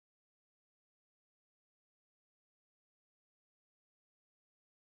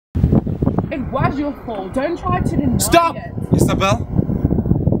was your fault. Don't try to deny Stop! it. Isabel!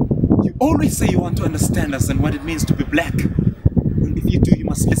 You always say you want to understand us and what it means to be black. Well, if you do, you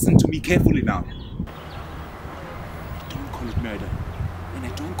must listen to me carefully now. I don't call it murder. And I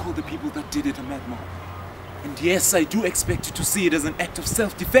don't call the people that did it a mad mob. And yes, I do expect you to see it as an act of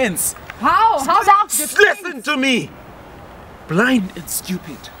self-defense. How? How's self-defense? Listen to me! Blind and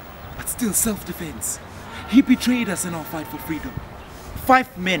stupid, but still self-defense. He betrayed us in our fight for freedom.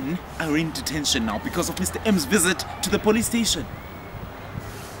 5 men are in detention now because of Mr. M's visit to the police station.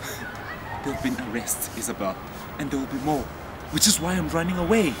 There have been arrests, Isabel, and there will be more, which is why I'm running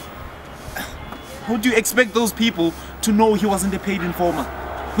away. How do you expect those people to know he wasn't a paid informer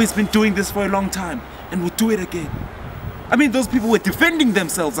who has been doing this for a long time and will do it again? I mean, those people were defending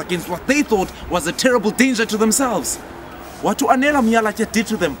themselves against what they thought was a terrible danger to themselves. What Anela Miyalaja did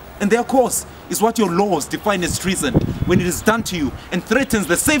to them and their cause is what your laws define as treason when it is done to you and threatens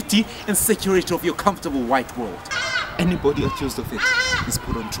the safety and security of your comfortable white world. Anybody accused of it is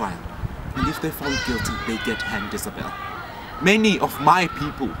put on trial, and if they're found guilty, they get hanged, Isabel. Many of my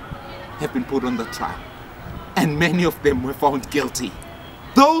people have been put on the trial, and many of them were found guilty.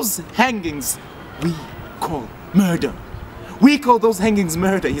 Those hangings we call murder. We call those hangings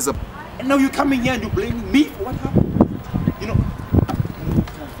murder, Isabel. And now you're coming here and you're blaming me for what happened.